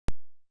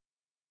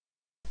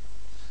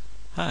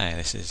Hi,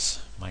 this is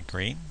Mike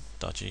Green,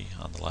 Dodgy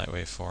on the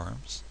Lightwave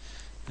forums,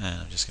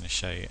 and I'm just going to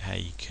show you how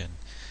you can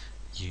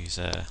use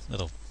a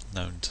little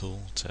known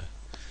tool to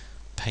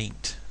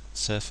paint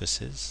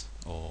surfaces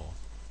or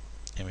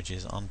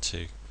images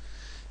onto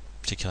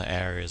particular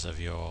areas of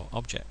your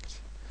object.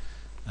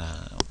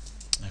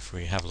 If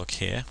we have a look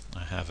here,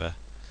 I have a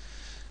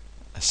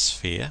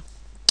sphere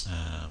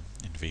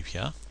in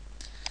VPR,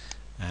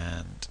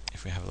 and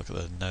if we have a look at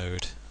the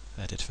node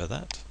edit for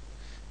that,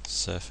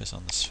 surface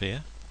on the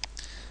sphere,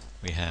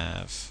 we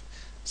have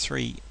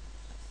three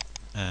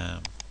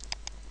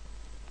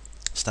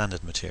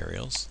standard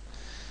materials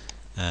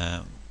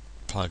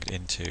plugged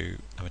into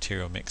a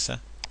material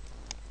mixer,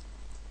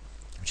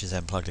 which is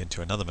then plugged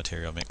into another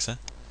material mixer,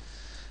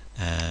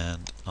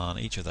 and on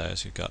each of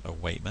those we've got a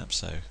weight map.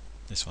 So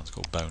this one's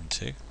called bone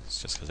 2,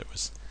 it's just because it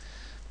was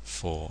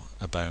for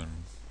a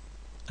bone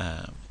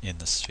in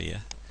the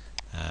sphere.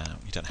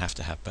 You don't have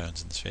to have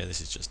bones in the sphere,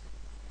 this is just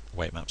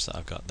weight maps that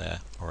I've got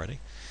there already.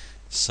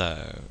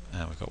 So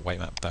we've got weight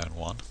map bone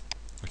 1,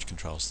 which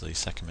controls the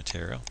second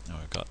material, and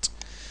we've got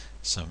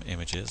some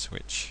images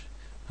which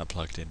are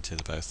plugged into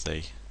both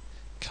the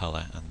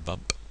color and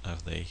bump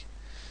of the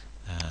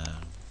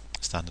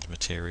standard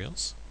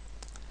materials.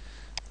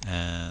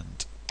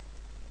 And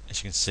as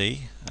you can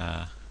see,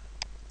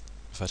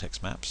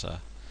 vertex maps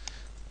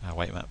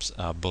weight maps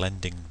are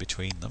blending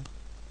between them,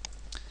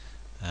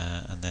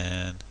 and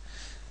then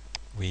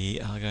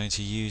we are going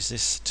to use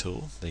this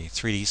tool, the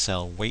 3D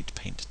Cell Weight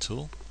Paint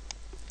tool,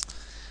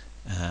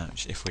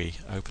 which if we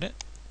open it,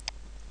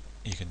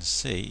 you can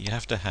see you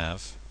have to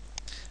have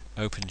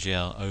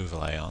OpenGL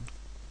overlay on,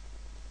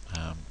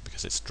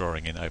 because it's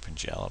drawing in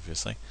OpenGL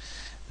obviously,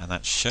 and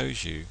that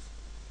shows you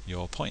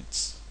your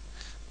points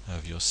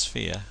of your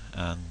sphere,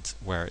 and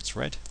where it's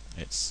red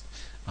it's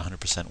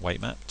 100%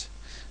 weight mapped,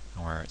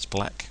 and where it's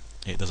black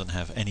it doesn't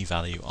have any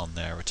value on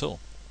there at all.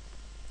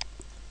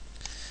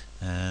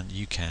 And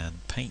you can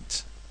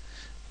paint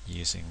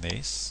using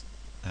these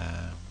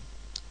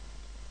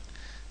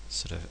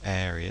sort of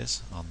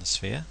areas on the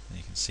sphere. And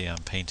you can see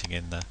I'm painting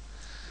in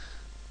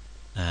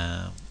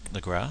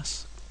the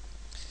grass,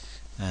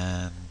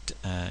 and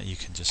you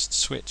can just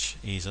switch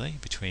easily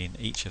between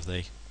each of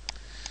the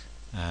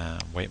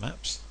weight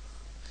maps,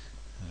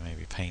 and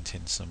maybe paint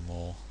in some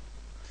more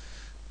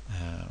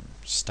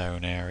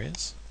stone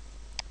areas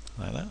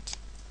like that.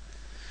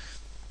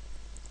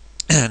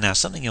 Now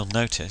something you'll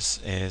notice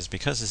is,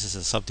 because this is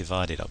a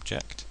subdivided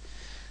object,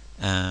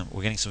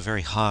 we're getting some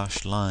very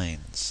harsh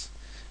lines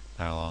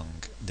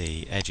along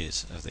the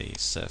edges of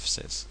these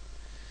surfaces.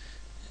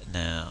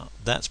 Now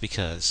that's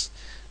because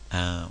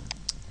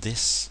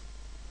these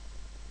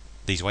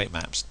weight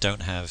maps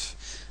don't have,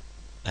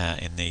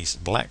 in these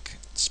black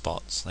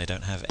spots, they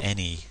don't have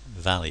any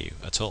value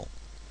at all.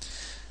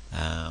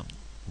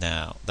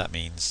 Now that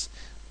means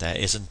there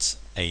isn't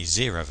a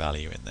 0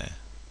 value in there,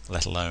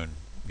 let alone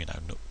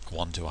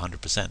 1 to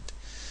 100%.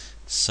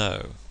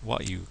 So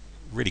what you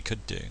really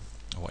could do,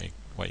 or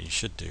what you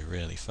should do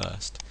really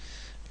first,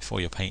 before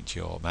you paint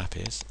your map,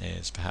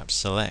 is perhaps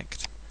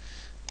select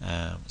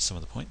some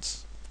of the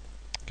points.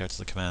 Go to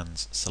the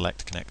commands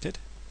select connected,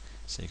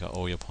 so you've got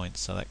all your points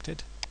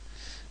selected.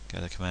 Go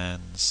to the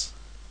commands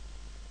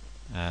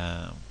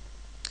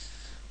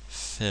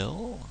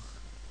fill,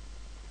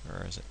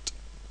 where is it?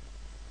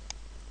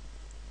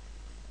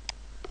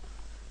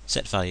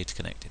 Set value to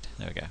connected,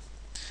 there we go.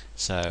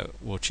 So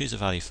we'll choose a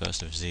value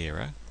first of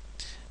 0,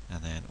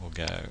 and then we'll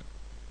go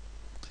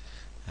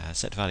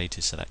set value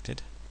to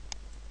selected,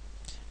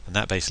 and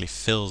that basically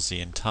fills the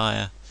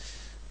entire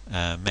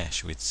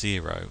mesh with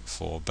 0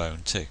 for bone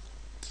 2.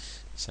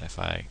 So if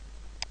I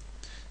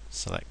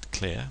select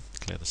clear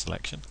the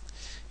selection,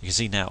 you can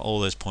see now all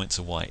those points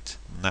are white,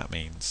 and that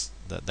means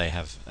that they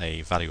have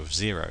a value of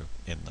 0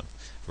 in them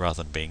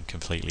rather than being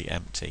completely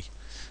empty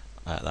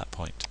at that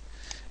point.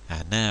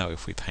 And now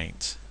if we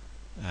paint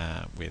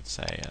with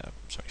say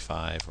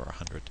 75 or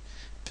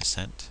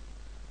 100%,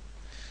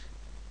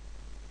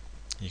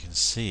 you can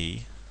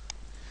see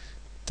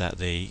that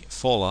the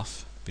fall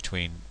off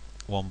between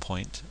 1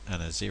 point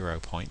and a 0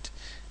 point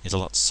is a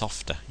lot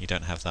softer. You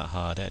don't have that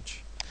hard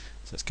edge.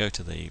 So let's go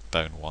to the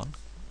bone 1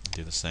 and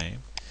do the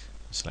same.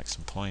 Select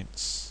some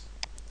points,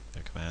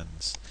 go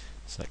commands,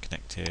 select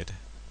connected,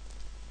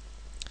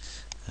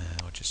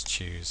 we'll just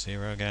choose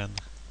 0 again,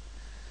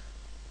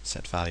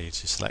 set value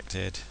to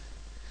selected.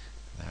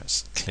 Now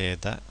it's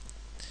cleared that,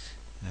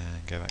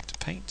 and go back to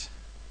paint,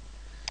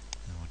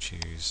 and we'll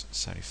choose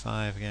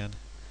 75 again.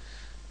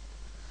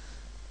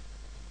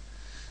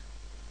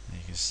 And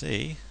you can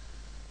see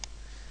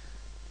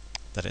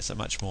that it's a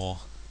much more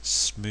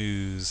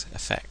smooth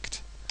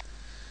effect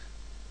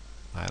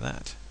like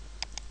that.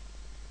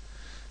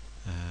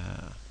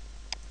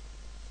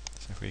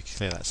 So if we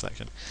clear that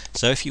selection,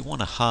 so if you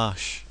want a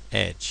harsh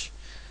edge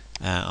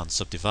on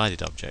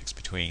subdivided objects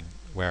between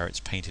where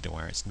it's painted and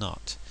where it's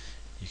not,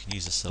 you can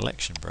use a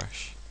selection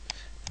brush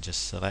and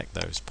just select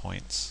those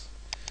points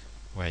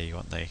where you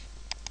want the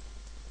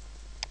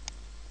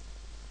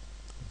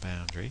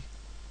boundary,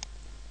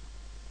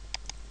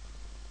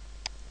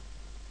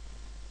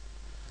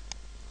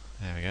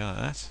 we go, like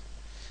that,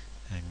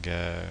 and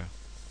go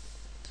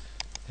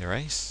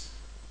erase,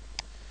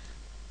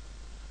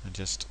 and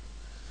just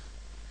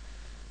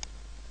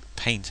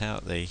paint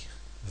out the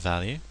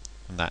value,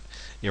 and that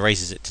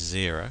erases it to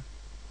 0.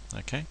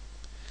 Okay,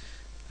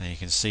 and you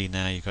can see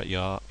now you've got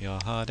your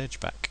hard edge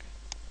back,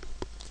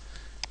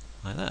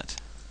 like that,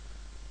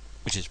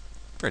 which is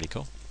pretty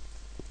cool.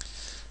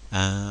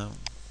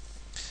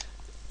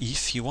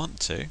 If you want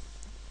to,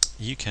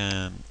 you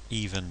can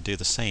even do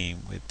the same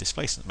with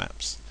displacement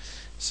maps.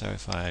 So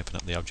if I open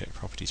up the Object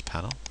Properties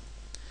panel,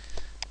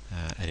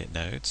 edit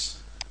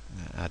nodes,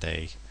 add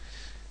a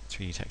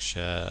 3D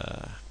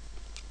texture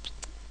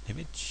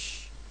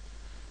image.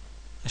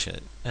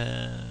 Actually,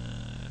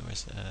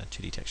 where's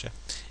 2D texture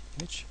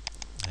image?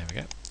 There we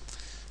go.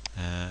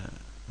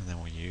 And then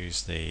we'll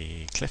use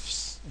the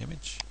cliffs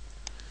image,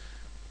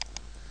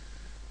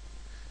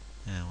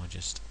 and we'll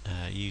just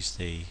use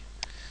the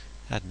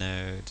add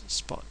node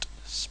spot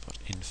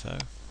info,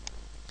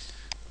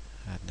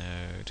 add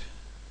node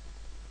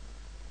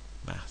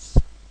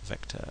math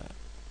vector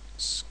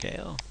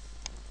scale.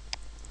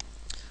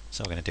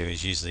 So what we're going to do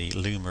is use the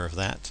luma of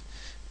that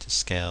to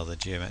scale the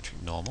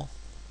geometric normal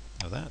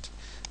of that.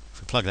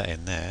 If we plug that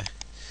in there,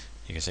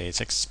 you can see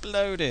it's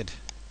exploded.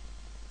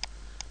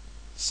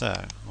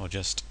 So we'll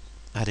just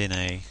add in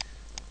a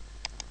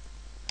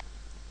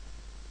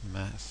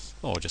math,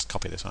 or just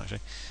copy this one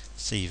actually,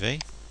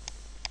 CV,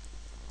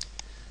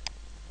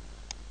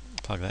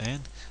 plug that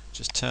in,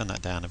 just turn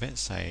that down a bit,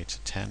 say to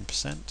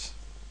 10%.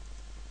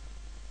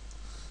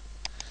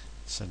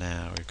 So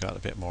now we've got a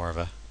bit more of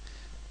a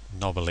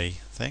knobbly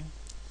thing.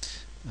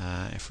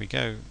 If we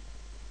go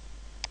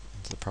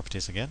into the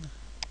properties again,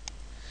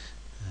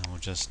 and we'll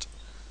just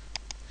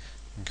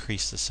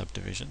increase the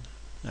subdivision.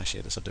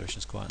 Actually, the subdivision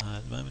is quite high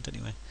at the moment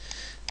anyway.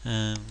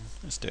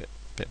 Let's do it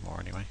a bit more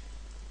anyway.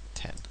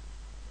 10.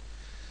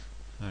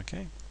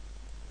 Okay.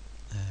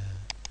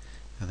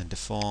 And then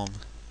deform,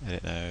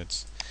 edit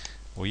nodes.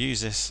 We'll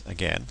use this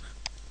again.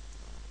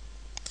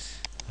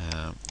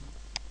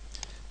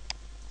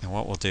 And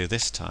what we'll do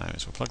this time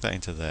is we'll plug that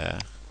into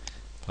there,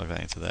 plug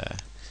that into there,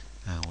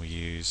 and we'll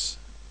use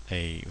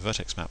a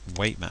vertex map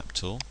weight map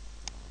tool,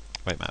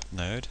 weight map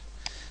node,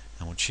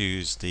 and we'll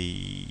choose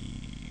the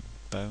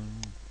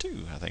bone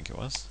 2, I think it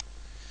was,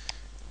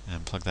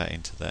 and plug that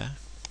into there.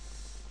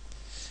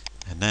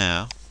 And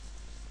now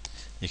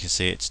you can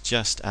see it's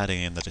just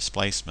adding in the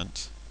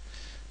displacement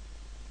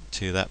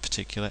to that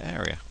particular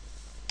area.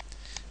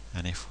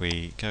 And if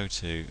we go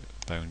to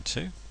bone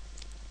 2,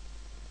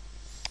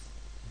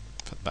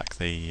 put back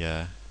the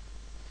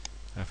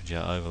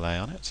OpenGL overlay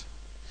on it,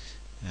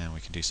 and we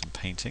can do some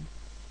painting.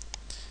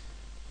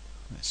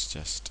 Let's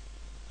just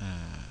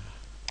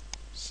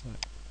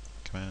select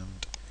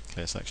command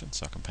clear selection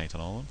so I can paint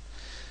on all of them,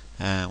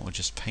 and we'll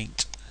just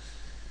paint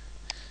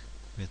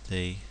with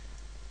the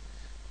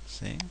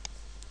thing,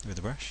 with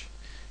the brush.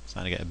 It's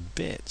starting to get a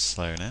bit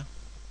slow now.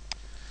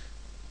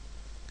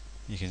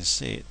 You can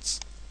see it's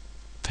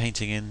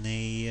painting in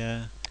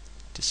the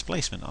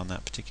displacement on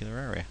that particular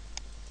area,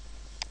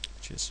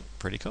 which is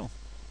pretty cool.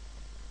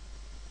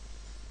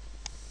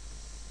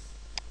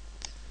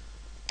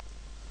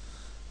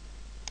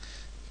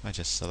 If I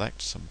just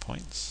select some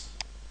points,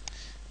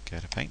 go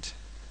to paint,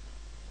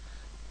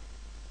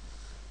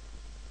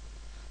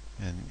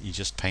 and you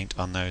just paint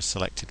on those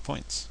selected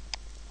points.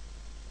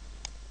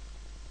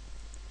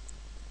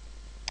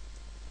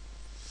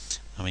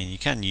 I mean, you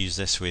can use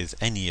this with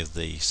any of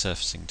the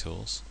surfacing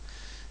tools.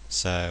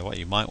 So what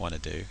you might want to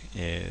do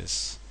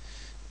is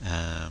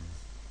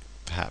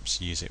perhaps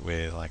use it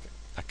with like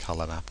a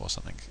color map or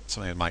something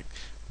that might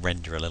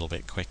render a little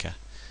bit quicker,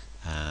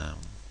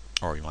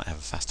 or you might have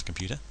a faster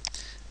computer,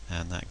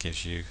 and that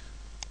gives you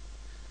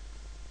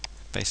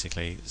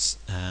basically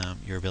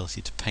your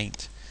ability to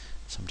paint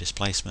some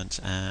displacement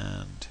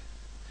and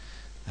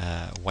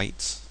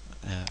weights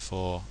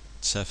for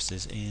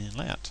surfaces in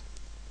layout.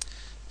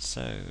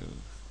 So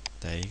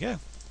there you go.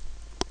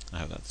 I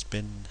hope that's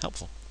been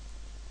helpful.